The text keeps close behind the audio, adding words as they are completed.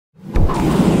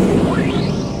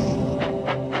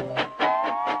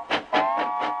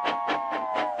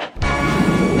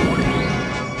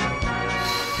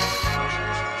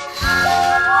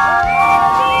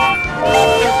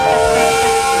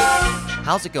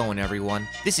how's it going everyone?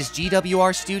 This is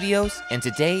GWR Studios, and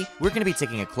today we're going to be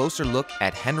taking a closer look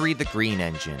at Henry the Green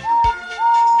Engine.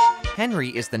 Henry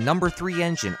is the number 3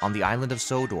 engine on the island of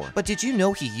Sodor, but did you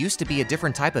know he used to be a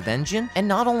different type of engine? And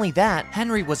not only that,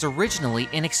 Henry was originally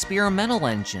an experimental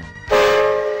engine.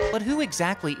 But who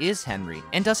exactly is Henry,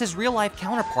 and does his real-life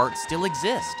counterpart still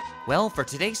exist? Well, for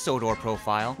today's Sodor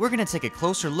profile, we're going to take a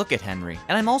closer look at Henry,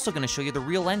 and I'm also going to show you the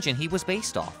real engine he was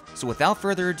based off. So without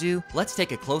further ado, let's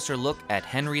take a closer look at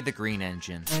Henry the Green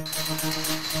Engine.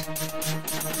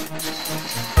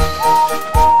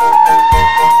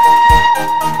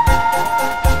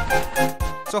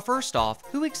 So first off,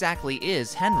 who exactly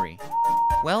is Henry?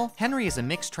 Well, Henry is a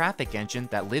mixed traffic engine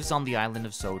that lives on the island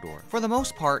of Sodor. For the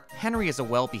most part, Henry is a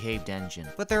well-behaved engine,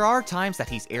 but there are times that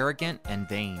he's arrogant and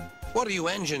vain. What are you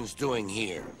engines doing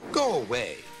here? Go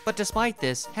away. But despite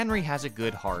this, Henry has a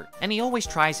good heart, and he always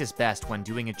tries his best when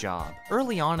doing a job.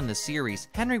 Early on in the series,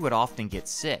 Henry would often get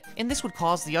sick, and this would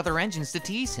cause the other engines to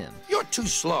tease him. You're too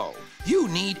slow. You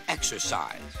need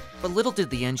exercise. But little did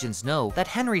the engines know that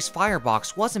Henry's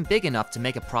firebox wasn't big enough to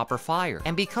make a proper fire,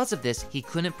 and because of this, he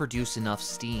couldn't produce enough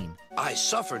steam. I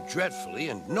suffered dreadfully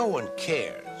and no one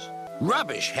cares.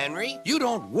 Rubbish, Henry. You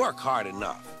don't work hard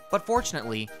enough. But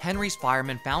fortunately, Henry's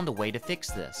firemen found a way to fix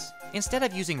this. Instead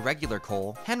of using regular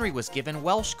coal, Henry was given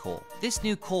Welsh coal. This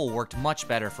new coal worked much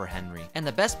better for Henry, and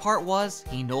the best part was,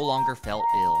 he no longer felt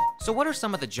ill. So what are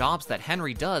some of the jobs that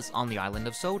Henry does on the island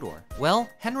of Sodor? Well,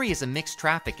 Henry is a mixed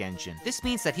traffic engine. This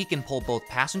means that he can pull both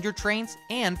passenger trains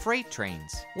and freight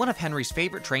trains. One of Henry's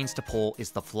favorite trains to pull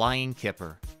is the Flying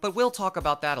Kipper, but we'll talk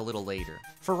about that a little later.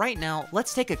 For right now,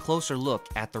 let's take a closer look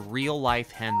at the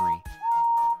real-life Henry.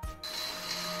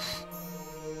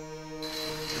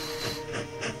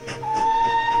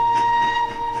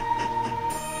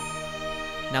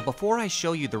 Now before I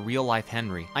show you the real-life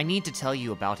Henry, I need to tell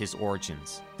you about his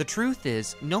origins. The truth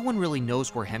is, no one really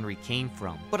knows where Henry came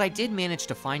from, but I did manage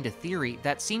to find a theory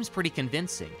that seems pretty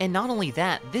convincing. And not only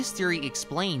that, this theory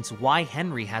explains why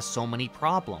Henry has so many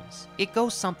problems. It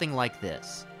goes something like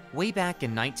this. Way back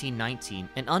in 1919,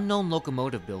 an unknown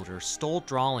locomotive builder stole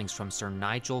drawings from Sir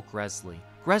Nigel Gresley.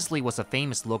 Gresley was a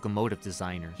famous locomotive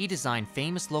designer. He designed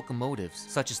famous locomotives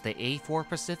such as the A4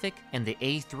 Pacific and the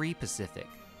A3 Pacific.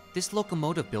 This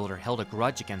locomotive builder held a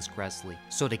grudge against Gresley,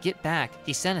 so to get back,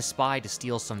 he sent a spy to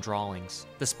steal some drawings.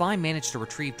 The spy managed to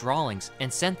retrieve drawings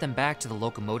and sent them back to the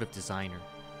locomotive designer.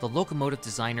 The locomotive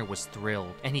designer was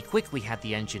thrilled, and he quickly had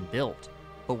the engine built.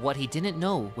 But what he didn't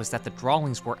know was that the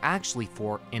drawings were actually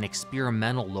for an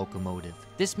experimental locomotive.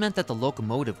 This meant that the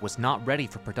locomotive was not ready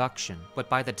for production, but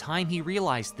by the time he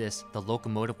realized this, the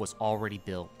locomotive was already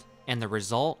built. And the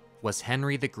result was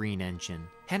Henry the Green Engine.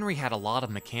 Henry had a lot of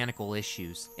mechanical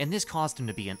issues, and this caused him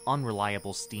to be an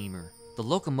unreliable steamer. The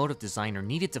locomotive designer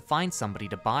needed to find somebody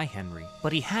to buy Henry,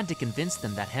 but he had to convince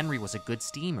them that Henry was a good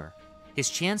steamer. His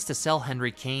chance to sell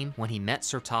Henry came when he met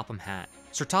Sir Topham Hatt.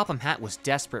 Sir Topham Hatt was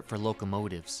desperate for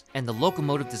locomotives, and the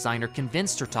locomotive designer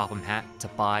convinced Sir Topham Hatt to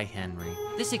buy Henry.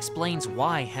 This explains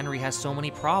why Henry has so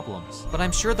many problems, but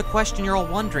I'm sure the question you're all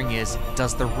wondering is,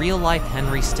 does the real-life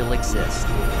Henry still exist?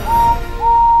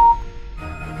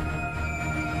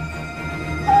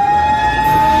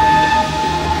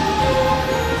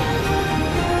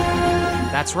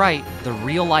 That's right, the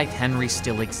real-life Henry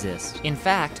still exists. In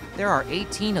fact, there are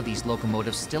 18 of these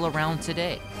locomotives still around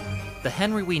today. The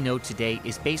Henry we know today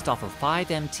is based off of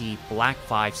 5MT Black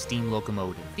 5 steam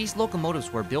locomotive. These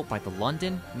locomotives were built by the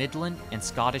London, Midland, and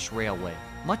Scottish Railway.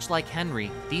 Much like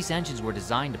Henry, these engines were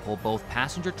designed to pull both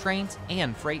passenger trains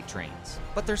and freight trains.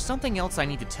 But there's something else I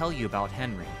need to tell you about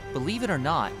Henry. Believe it or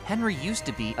not, Henry used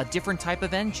to be a different type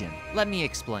of engine. Let me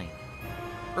explain.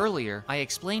 Earlier, I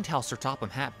explained how Sir Topham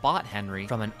Hatt bought Henry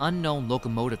from an unknown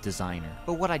locomotive designer,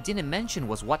 but what I didn't mention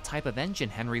was what type of engine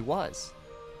Henry was.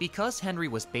 Because Henry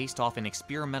was based off an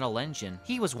experimental engine,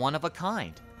 he was one of a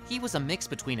kind. He was a mix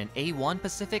between an A1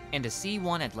 Pacific and a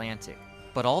C1 Atlantic.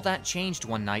 But all that changed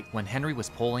one night when Henry was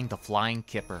pulling the Flying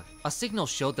Kipper. A signal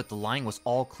showed that the line was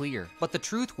all clear, but the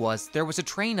truth was there was a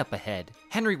train up ahead.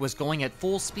 Henry was going at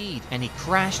full speed, and he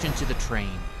crashed into the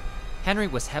train. Henry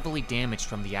was heavily damaged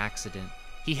from the accident.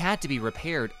 He had to be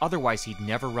repaired, otherwise he'd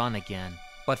never run again.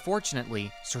 But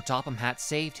fortunately, Sir Topham Hatt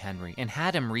saved Henry and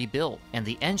had him rebuilt, and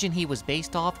the engine he was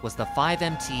based off was the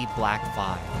 5MT Black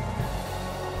 5.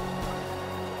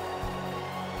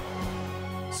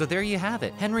 So there you have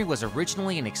it. Henry was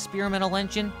originally an experimental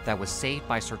engine that was saved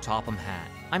by Sir Topham Hatt.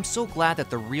 I'm so glad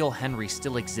that the real Henry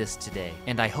still exists today,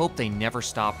 and I hope they never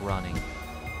stop running.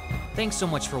 Thanks so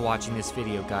much for watching this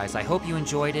video, guys. I hope you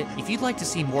enjoyed it. If you'd like to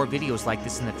see more videos like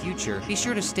this in the future, be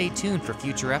sure to stay tuned for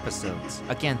future episodes.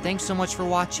 Again, thanks so much for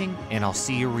watching, and I'll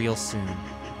see you real soon.